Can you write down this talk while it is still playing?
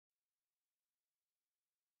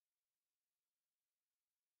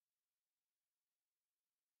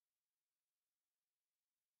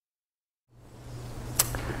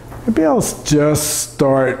Maybe I'll just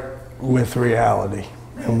start with reality,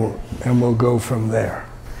 and we'll go from there.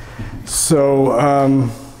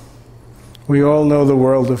 So we all know the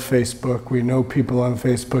world of Facebook. We know people on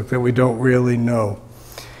Facebook that we don't really know.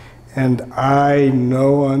 And I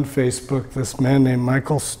know on Facebook this man named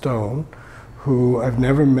Michael Stone, who I've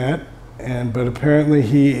never met, but apparently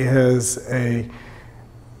he is a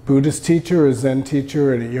Buddhist teacher, a Zen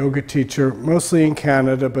teacher, and a yoga teacher, mostly in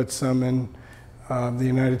Canada, but some in the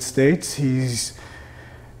United States.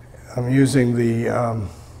 I'm using the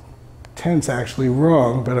tense actually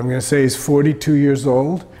wrong, but I'm going to say he's 42 years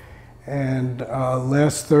old. And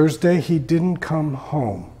last Thursday, he didn't come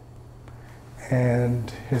home. And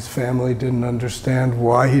his family didn't understand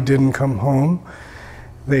why he didn't come home.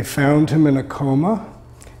 They found him in a coma,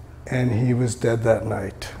 and he was dead that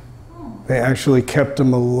night. They actually kept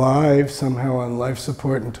him alive somehow on life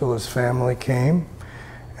support until his family came,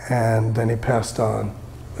 and then he passed on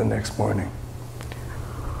the next morning.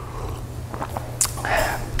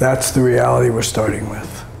 That's the reality we're starting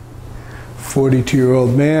with.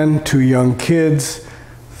 42-year-old man, 2 young kids,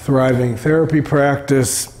 thriving therapy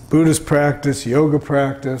practice, Buddhist practice, yoga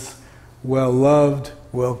practice, well-loved,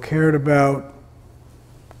 well-cared about,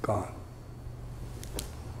 gone.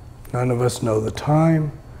 None of us know the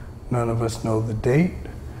time, none of us know the date,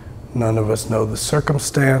 none of us know the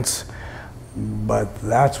circumstance, but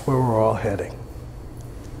that's where we're all heading.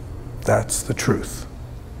 That's the truth.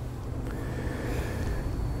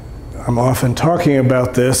 I'm often talking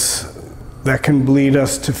about this. That can lead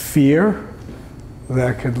us to fear,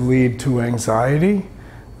 that could lead to anxiety,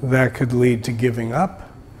 that could lead to giving up,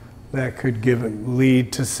 that could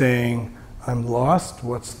lead to saying, I'm lost,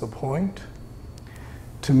 what's the point?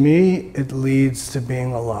 To me, it leads to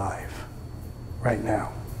being alive, right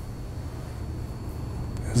now.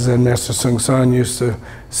 Zen Master Bon Soeng used to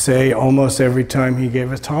say almost every time he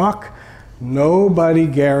gave a talk, nobody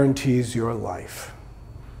guarantees your life.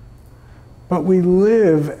 But we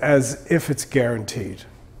live as if it's guaranteed.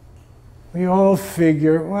 We all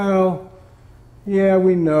figure, well, yeah,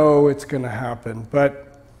 we know it's going to happen,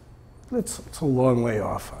 but it's a long way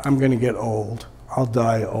off. I'm going to get old. I'll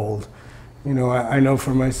die old. You know, I know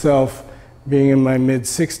for myself, being in my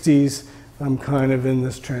mid-60s, I'm kind of in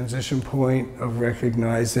this transition point of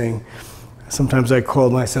recognizing, sometimes I call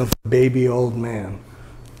myself a baby old man,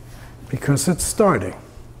 because it's starting.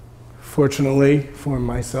 Fortunately for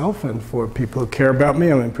myself and for people who care about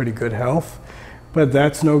me, I'm in pretty good health, but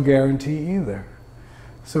that's no guarantee either.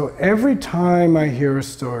 So every time I hear a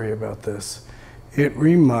story about this, it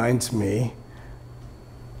reminds me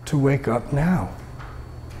to wake up now.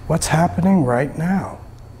 What's happening right now?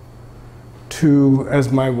 To,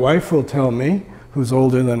 as my wife will tell me, who's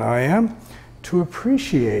older than I am, to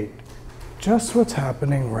appreciate just what's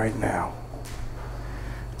happening right now.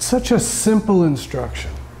 It's such a simple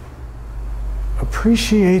instruction.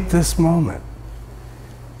 Appreciate this moment.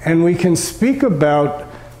 And we can speak about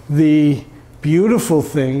the beautiful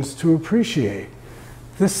things to appreciate.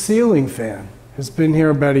 This ceiling fan has been here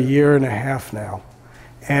about 1.5 years now,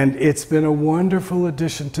 and it's been a wonderful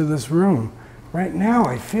addition to this room. Right now,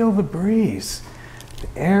 I feel the breeze.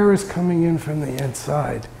 The air is coming in from the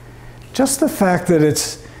inside. Just the fact that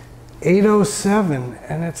it's 8:07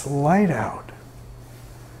 and it's light out.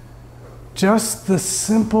 Just the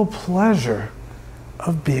simple pleasure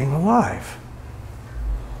of being alive.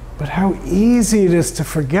 But how easy it is to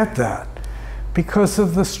forget that because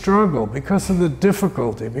of the struggle, because of the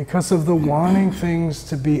difficulty, because of the wanting things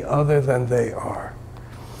to be other than they are.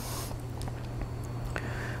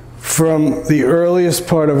 From the earliest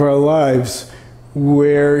part of our lives, we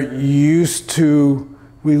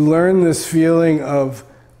learn this feeling of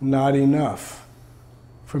not enough.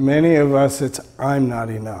 For many of us, it's I'm not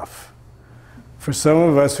enough. For some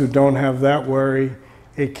of us who don't have that worry,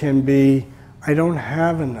 it can be, I don't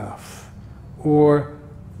have enough. Or,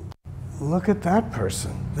 look at that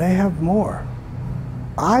person, they have more.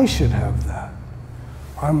 I should have that.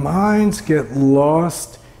 Our minds get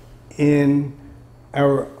lost in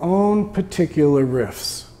our own particular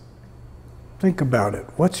riffs. Think about it.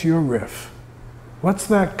 What's your riff? What's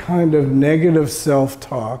that kind of negative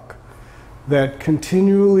self-talk that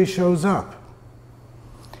continually shows up?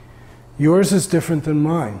 Yours is different than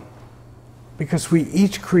mine, because we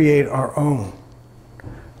each create our own.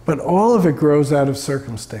 But all of it grows out of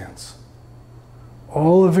circumstance.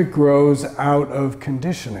 All of it grows out of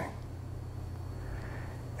conditioning.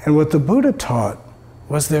 And what the Buddha taught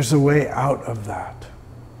was there's a way out of that.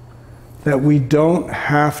 That we don't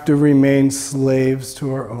have to remain slaves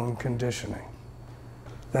to our own conditioning.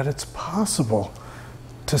 That it's possible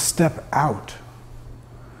to step out,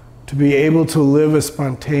 to be able to live a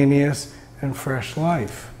spontaneous and fresh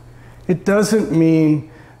life. It doesn't mean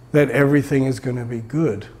that everything is going to be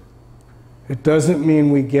good. It doesn't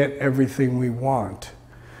mean we get everything we want.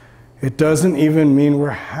 It doesn't even mean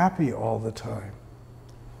we're happy all the time.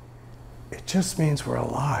 It just means we're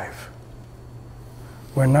alive.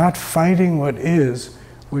 We're not fighting what is,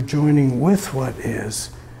 we're joining with what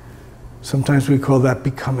is. Sometimes we call that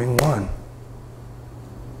becoming one.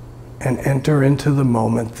 And enter into the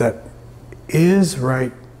moment that is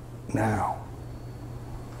right now.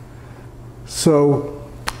 So,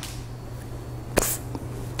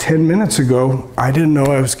 10 minutes ago, I didn't know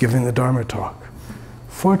I was giving the Dharma talk.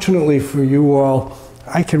 Fortunately for you all,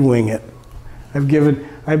 I can wing it. I've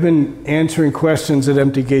been answering questions at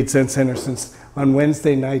Empty Gate Zen Center on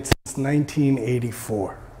Wednesday nights since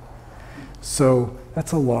 1984. So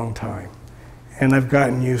that's a long time. And I've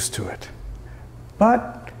gotten used to it.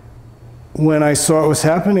 But when I saw what was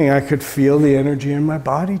happening, I could feel the energy in my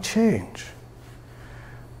body change.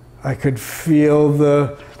 I could feel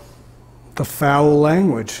the foul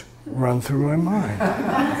language run through my mind.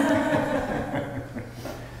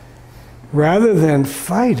 Rather than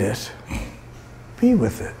fight it, be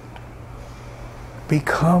with it.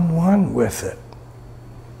 Become one with it.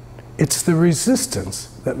 It's the resistance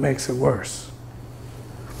that makes it worse.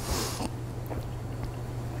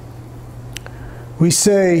 We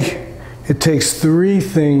say it takes 3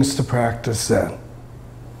 things to practice Zen.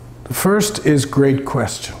 The first is great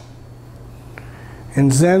question. In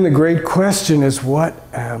Zen, the great question is, what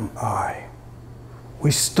am I?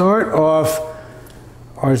 We start off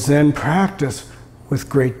our Zen practice with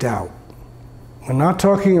great doubt. We're not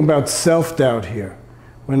talking about self-doubt here.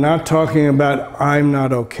 We're not talking about I'm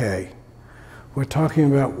not okay. We're talking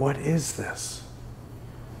about what is this?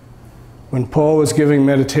 When Paul was giving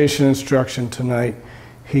meditation instruction tonight,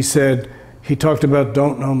 he talked about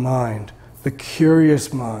don't know mind, the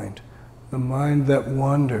curious mind, the mind that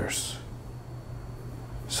wonders.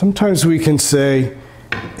 Sometimes we can say,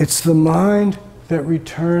 it's the mind that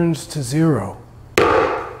returns to zero.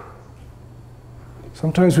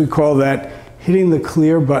 Sometimes we call that hitting the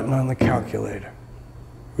clear button on the calculator,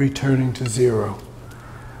 returning to zero.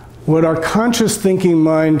 What our conscious thinking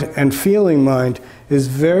mind and feeling mind is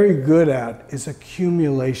very good at is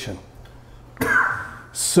accumulation.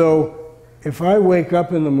 So if I wake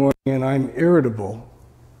up in the morning and I'm irritable,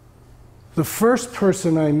 the first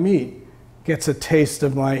person I meet gets a taste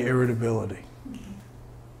of my irritability.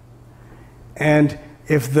 And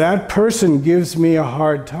if that person gives me a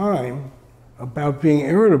hard time about being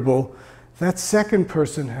irritable, that second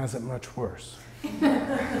person has it much worse.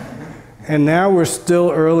 And now we're still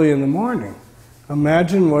early in the morning.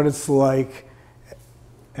 Imagine what it's like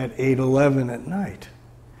at 8:11 at night.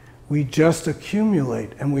 We just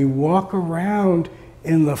accumulate, and we walk around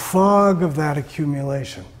in the fog of that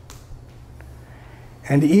accumulation.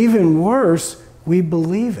 And even worse, we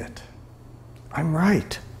believe it. I'm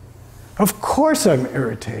right. Of course I'm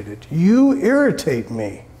irritated. You irritate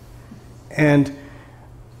me. And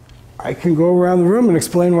I can go around the room and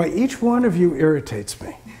explain why each one of you irritates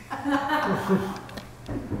me.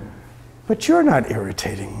 But you're not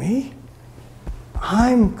irritating me.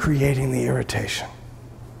 I'm creating the irritation.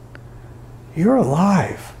 You're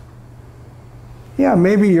alive. Yeah,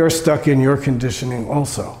 maybe you're stuck in your conditioning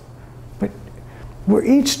also. But we're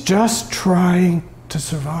each just trying to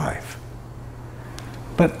survive.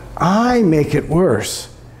 But I make it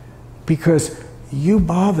worse because you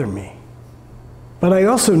bother me. But I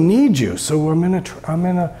also need you, so I'm in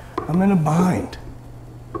a bind.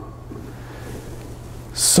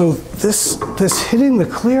 So this hitting the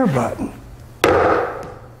clear button,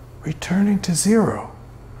 returning to zero,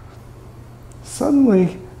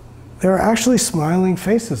 suddenly there are actually smiling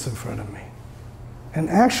faces in front of me. And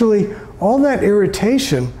actually, all that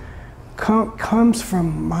irritation comes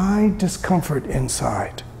from my discomfort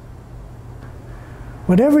inside.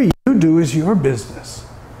 Whatever you do is your business.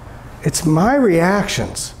 It's my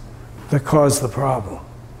reactions that cause the problem.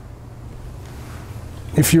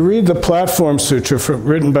 If you read the Platform Sutra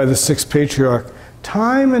written by the Sixth Patriarch,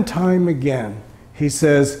 time and time again, he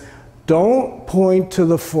says, don't point to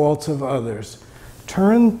the faults of others.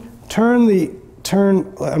 I'm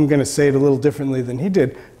going to say it a little differently than he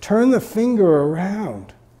did. Turn the finger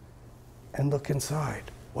around and look inside.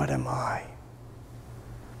 What am I?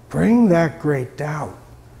 Bring that great doubt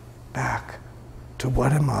back to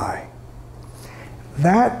what am I?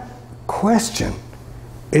 That question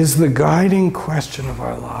is the guiding question of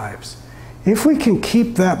our lives. If we can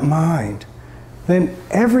keep that mind, then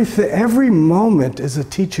every moment is a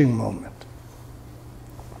teaching moment.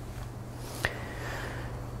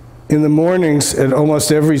 In the mornings at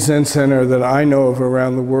almost every Zen center that I know of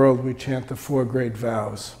around the world, we chant the 4 great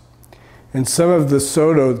vows. In some of the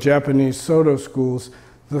Soto, Japanese Soto schools,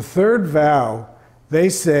 the 3rd vow, they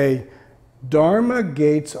say, Dharma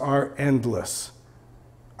gates are endless.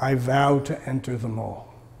 I vow to enter them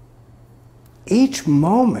all. Each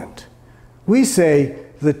moment, we say,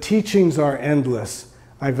 the teachings are endless.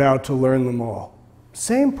 I vow to learn them all.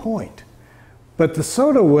 Same point. But the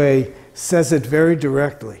Soto way says it very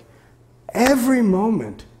directly. Every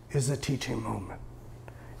moment is a teaching moment.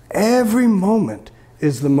 Every moment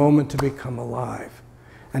is the moment to become alive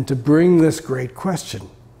and to bring this great question.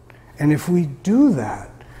 And if we do that,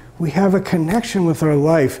 we have a connection with our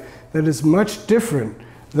life that is much different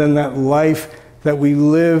than that life that we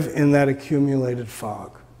live in that accumulated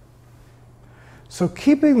fog. So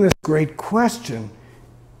keeping this great question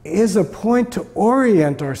is a point to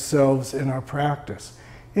orient ourselves in our practice.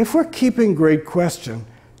 If we're keeping great question,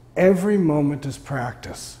 every moment is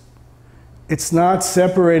practice. It's not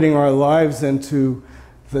separating our lives into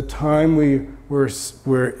the time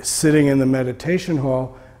we're sitting in the meditation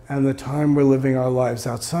hall and the time we're living our lives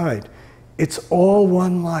outside. It's all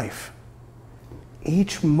one life.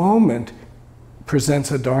 Each moment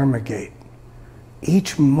presents a Dharma gate.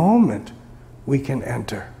 Each moment we can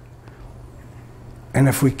enter. And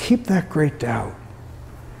if we keep that great doubt,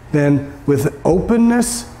 then with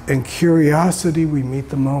openness and curiosity we meet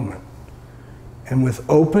the moment. And with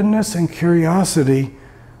openness and curiosity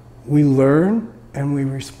we learn and we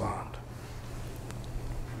respond.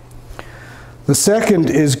 The second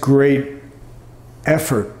is great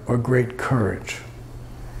effort or great courage.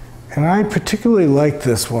 And I particularly like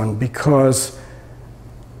this one because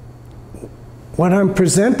what I'm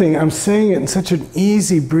presenting, I'm saying it in such an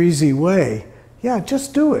easy, breezy way. Yeah,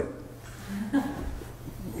 just do it.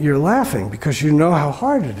 You're laughing because you know how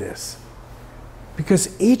hard it is.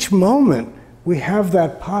 Because each moment we have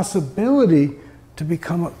that possibility to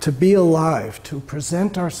be alive, to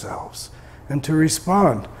present ourselves, and to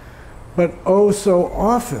respond. But oh, so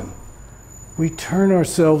often we turn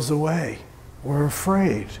ourselves away. We're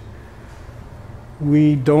afraid.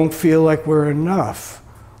 We don't feel like we're enough,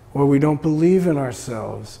 or we don't believe in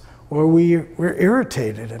ourselves, or we're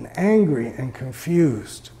irritated and angry and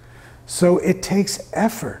confused. So it takes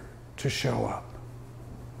effort to show up.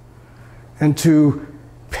 And to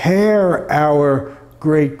pair our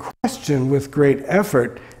great question with great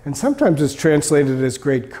effort, and sometimes it's translated as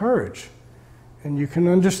great courage. And you can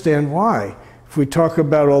understand why. If we talk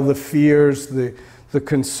about all the fears, the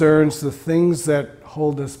concerns, the things that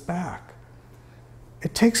hold us back,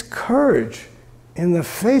 it takes courage in the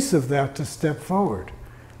face of that to step forward.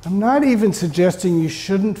 I'm not even suggesting you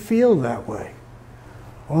shouldn't feel that way.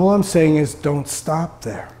 All I'm saying is don't stop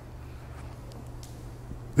there.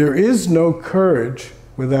 There is no courage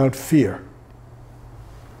without fear.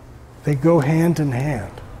 They go hand in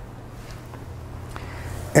hand.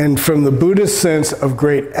 And from the Buddhist sense of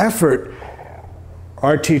great effort,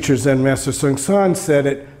 our teacher Zen Master Bon Soeng said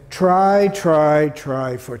it, try, try,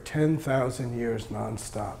 try for 10,000 years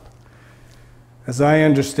nonstop. As I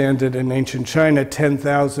understand it, in ancient China,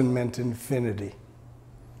 10,000 meant infinity.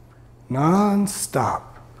 Non-stop.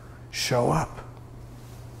 Show up.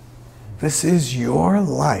 This is your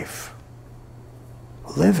life.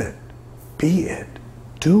 Live it. Be it.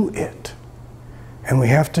 Do it. And we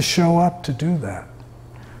have to show up to do that.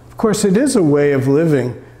 Of course, it is a way of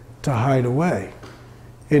living to hide away.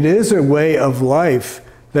 It is a way of life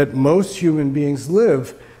that most human beings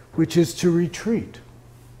live, which is to retreat.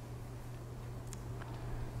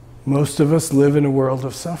 Most of us live in a world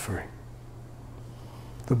of suffering.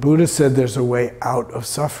 The Buddha said there's a way out of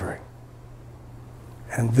suffering.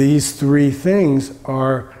 And these 3 things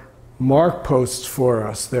are mark posts for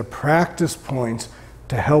us. They're practice points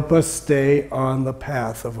to help us stay on the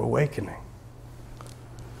path of awakening.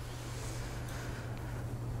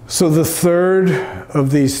 So the third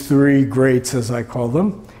of these 3 greats, as I call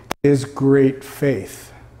them, is great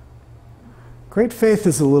faith. Great faith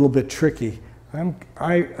is a little bit tricky.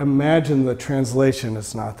 I imagine the translation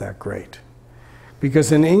is not that great.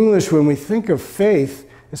 Because in English, when we think of faith,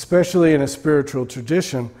 especially in a spiritual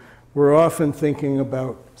tradition, we're often thinking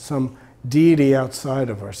about some deity outside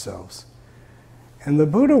of ourselves. And the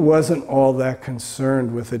Buddha wasn't all that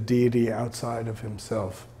concerned with a deity outside of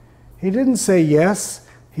himself. He didn't say yes,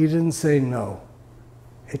 he didn't say no.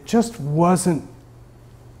 It just wasn't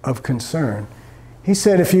of concern. He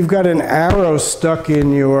said if you've got an arrow stuck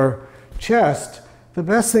in your chest, the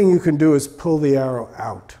best thing you can do is pull the arrow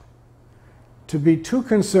out. To be too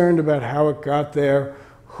concerned about how it got there,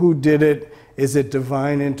 who did it, is it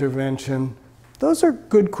divine intervention, Those are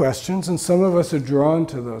good questions, and some of us are drawn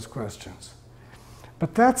to those questions.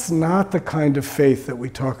 But that's not the kind of faith that we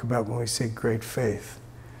talk about when we say great faith.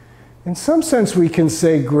 In some sense, we can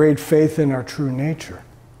say great faith in our true nature.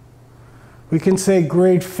 We can say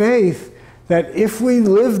great faith that if we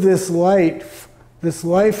live this life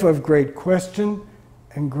of great question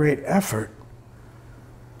and great effort,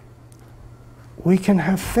 we can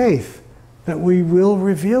have faith that we will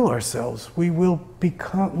reveal ourselves. We will,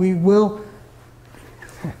 it's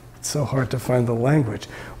so hard to find the language.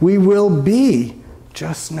 We will be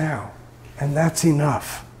just now, and that's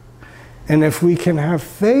enough. And if we can have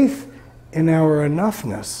faith in our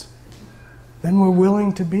enoughness, then we're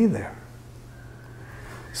willing to be there.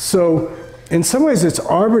 So, in some ways, it's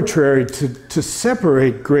arbitrary to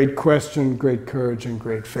separate great question, great courage, and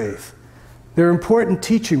great faith. They're important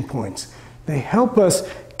teaching points. They help us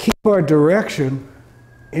keep our direction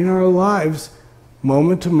in our lives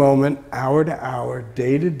moment to moment, hour to hour,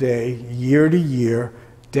 day to day, year to year,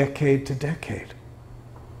 decade to decade.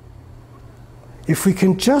 If we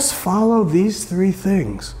can just follow these three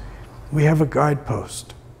things, we have a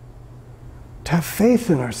guidepost. To have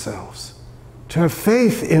faith in ourselves, to have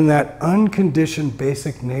faith in that unconditioned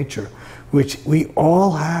basic nature, which we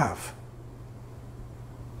all have.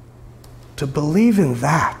 To believe in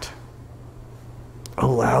that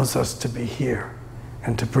allows us to be here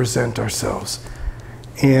and to present ourselves.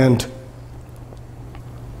 And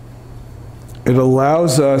it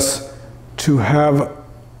allows us to have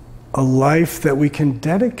a life that we can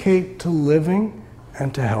dedicate to living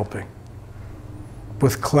and to helping.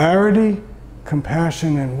 With clarity,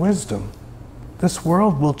 compassion, and wisdom, this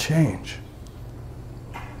world will change.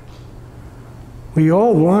 We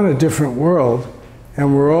all want a different world,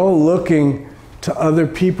 and we're all looking to other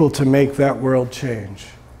people to make that world change.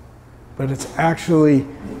 But it's actually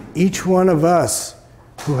each one of us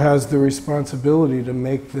who has the responsibility to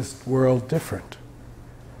make this world different.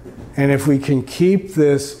 And if we can keep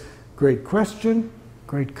this great question,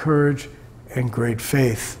 great courage, and great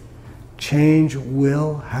faith, change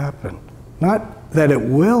will happen. Not that it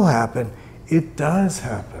will happen, it does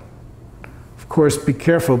happen. Of course, be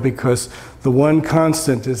careful, because the one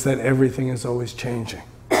constant is that everything is always changing.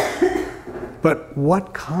 But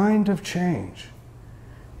what kind of change?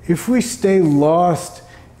 If we stay lost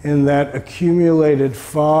in that accumulated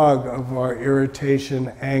fog of our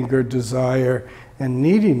irritation, anger, desire, and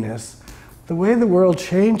neediness, the way the world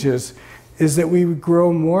changes is that we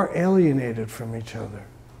grow more alienated from each other.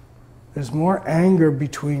 There's more anger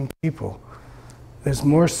between people. There's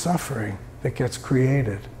more suffering that gets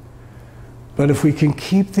created. But if we can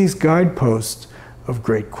keep these guideposts of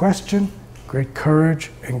great question, great courage,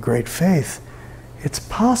 and great faith, it's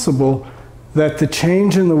possible that the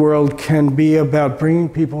change in the world can be about bringing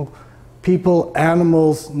people,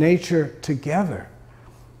 animals, nature together,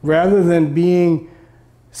 rather than being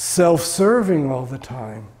self-serving all the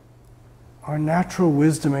time. Our natural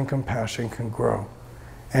wisdom and compassion can grow.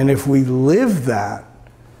 And if we live that,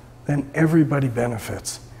 then everybody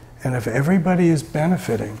benefits. And if everybody is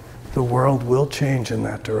benefiting, the world will change in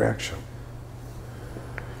that direction.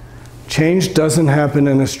 Change doesn't happen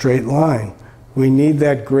in a straight line. We need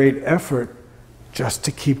that great effort just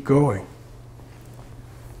to keep going.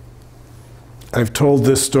 I've told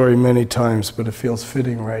this story many times, but it feels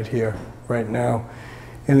fitting right here, right now.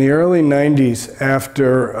 In the early 90s,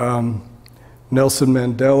 after Nelson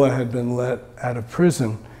Mandela had been let out of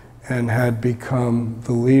prison and had become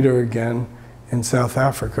the leader again in South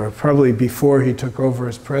Africa, probably before he took over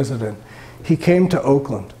as president, he came to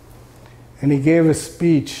Oakland and he gave a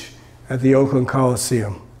speech at the Oakland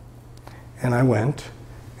Coliseum. And I went,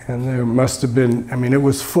 and there must have been, I mean, it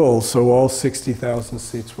was full, so all 60,000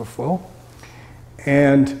 seats were full.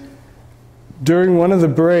 And during one of the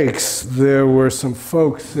breaks, there were some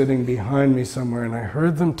folks sitting behind me somewhere, and I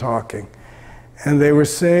heard them talking. And they were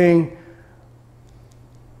saying,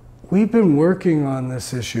 we've been working on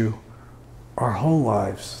this issue our whole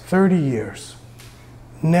lives, 30 years,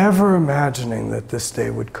 never imagining that this day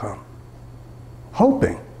would come.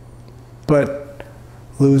 Hoping, but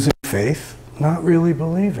losing faith, not really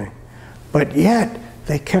believing. But yet,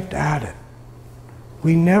 they kept at it.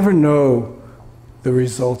 We never know the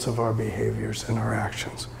results of our behaviors and our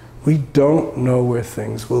actions. We don't know where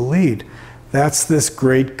things will lead. That's this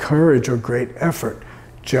great courage or great effort.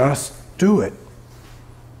 Just do it.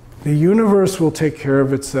 The universe will take care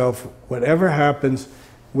of itself. Whatever happens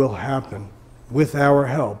will happen with our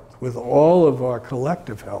help, with all of our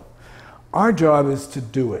collective help. Our job is to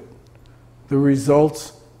do it. The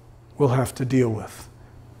results we'll have to deal with,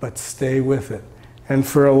 but stay with it. And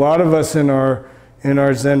for a lot of us in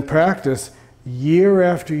our Zen practice, year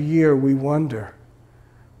after year, we wonder,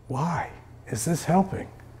 why? Is this helping?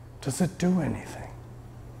 Does it do anything?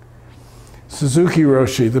 Suzuki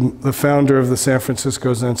Roshi, the founder of the San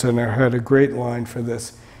Francisco Zen Center, had a great line for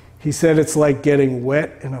this. He said it's like getting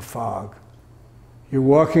wet in a fog. You're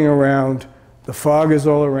walking around, the fog is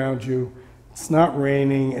all around you, it's not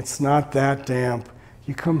raining, it's not that damp.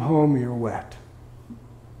 You come home, you're wet.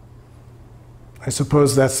 I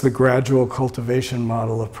suppose that's the gradual cultivation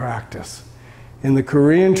model of practice. In the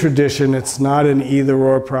Korean tradition, it's not an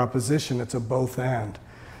either-or proposition, it's a both-and.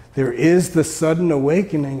 There is the sudden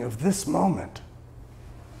awakening of this moment,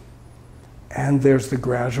 and there's the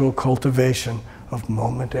gradual cultivation of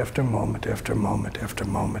moment after moment after moment after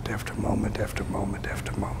moment after moment after moment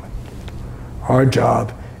after moment. Our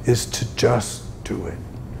job is to just do it.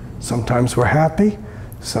 Sometimes we're happy,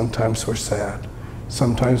 sometimes we're sad.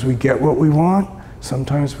 Sometimes we get what we want,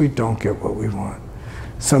 sometimes we don't get what we want.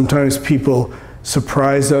 Sometimes people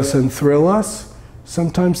surprise us and thrill us,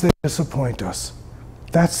 sometimes they disappoint us.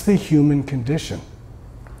 That's the human condition.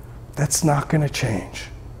 That's not going to change.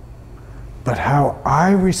 But how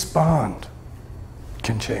I respond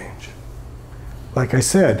can change. Like I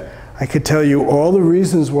said, I could tell you all the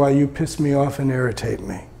reasons why you piss me off and irritate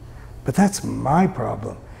me. But that's my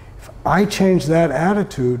problem. If I change that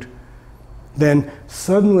attitude, then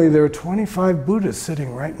suddenly there are 25 Buddhas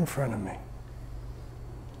sitting right in front of me.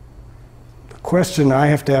 The question I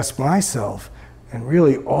have to ask myself, and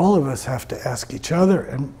really all of us have to ask each other,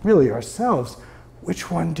 and really ourselves,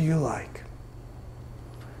 which one do you like?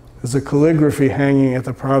 There's a calligraphy hanging at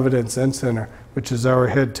the Providence Zen Center, which is our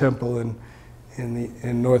head temple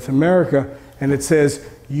in North America, and it says,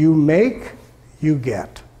 you make, you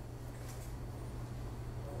get.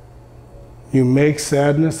 You make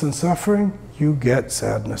sadness and suffering, you get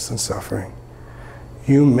sadness and suffering.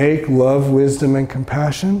 You make love, wisdom, and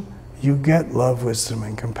compassion, you get love, wisdom,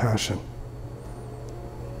 and compassion.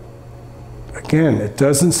 Again, it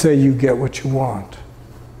doesn't say you get what you want,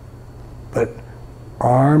 but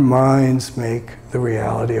our minds make the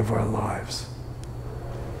reality of our lives.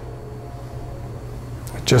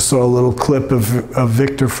 I just saw a little clip of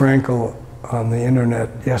Viktor Frankl on the internet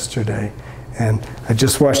yesterday, and I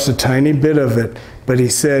just watched a tiny bit of it, but he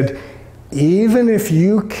said, even if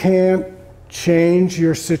you can't change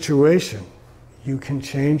your situation, you can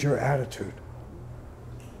change your attitude.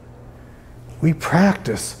 We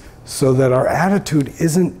practice so that our attitude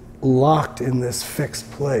isn't locked in this fixed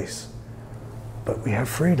place, but we have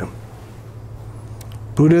freedom.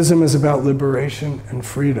 Buddhism is about liberation and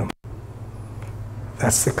freedom.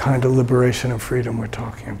 That's the kind of liberation and freedom we're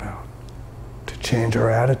talking about. To change our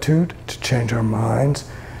attitude, to change our minds,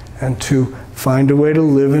 and to find a way to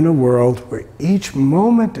live in a world where each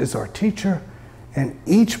moment is our teacher, and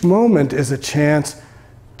each moment is a chance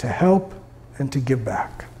to help and to give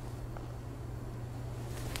back.